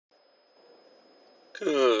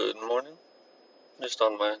Good morning. Just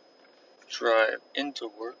on my drive into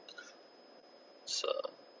work. It's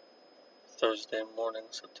Thursday morning,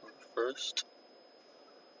 September 1st.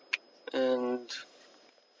 And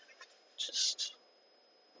just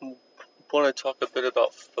want to talk a bit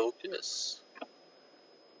about focus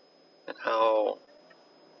and how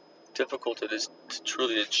difficult it is to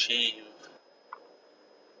truly achieve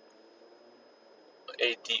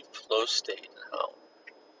a deep flow state. And how,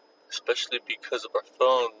 especially because of our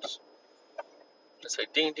phones, it's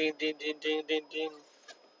like ding, ding, ding, ding, ding, ding, ding.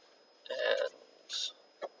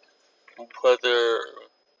 And whether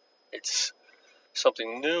it's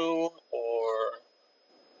something new or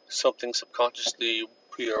something subconsciously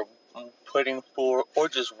we are waiting for, or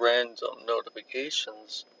just random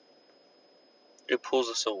notifications, it pulls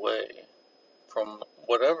us away from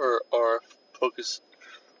whatever our focus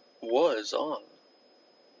was on.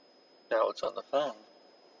 Now it's on the phone.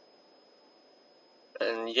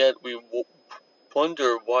 And yet we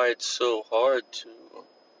wonder why it's so hard to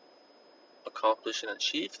accomplish and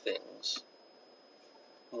achieve things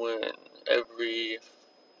when every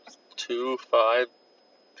 2, 5,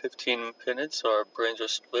 15 minutes our brains are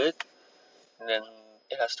split, and then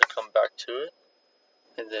it has to come back to it,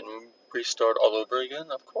 and then restart all over again.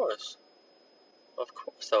 Of course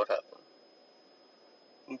that would happen.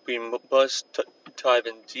 We must dive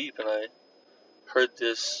in deep, and I heard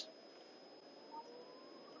this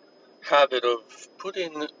habit of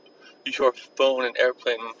putting your phone in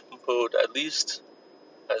airplane mode at least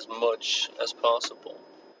as much as possible.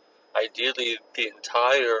 Ideally, the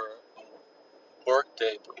entire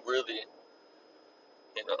workday, but really,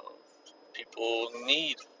 people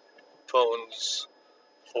need phones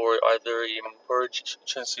for either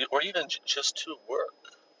emergency or even just to work.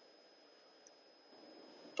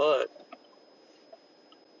 But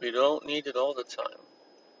we don't need it all the time.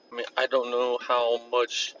 I mean, I don't know how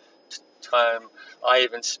much time I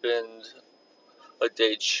even spend a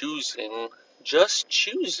day just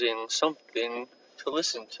choosing something to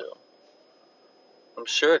listen to. I'm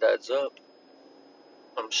sure it adds up.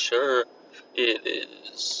 I'm sure it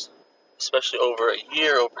is, especially over a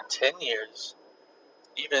year, over 10 years,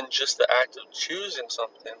 even just the act of choosing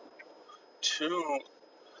something to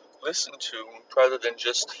listen to rather than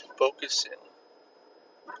just focusing.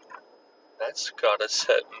 That's gotta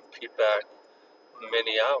set me back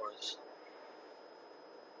many hours.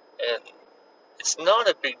 And it's not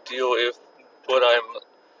a big deal if what I'm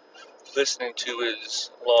listening to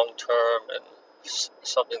is long term and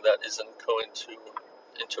something that isn't going to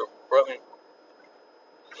interrupt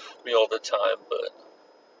me all the time, but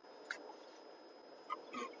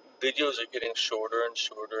videos are getting shorter and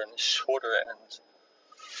shorter and shorter, and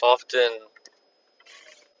often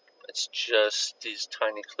it's just these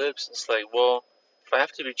tiny clips. It's like, well, if I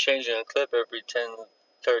have to be changing a clip every 10,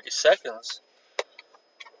 30 seconds,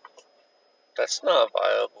 that's not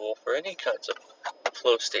viable for any kinds of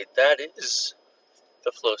flow state. That is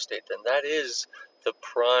the flow state, then that is the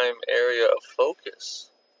prime area of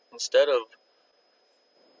focus. Instead of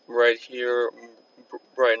right here,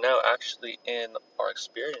 right now, actually in our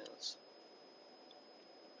experience.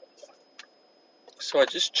 So I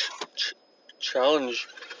just challenge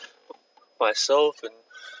myself and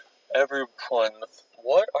everyone,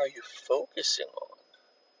 what are you focusing on?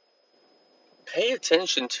 Pay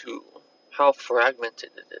attention to how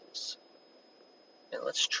fragmented it is. And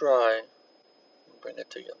let's try and bring it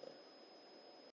together.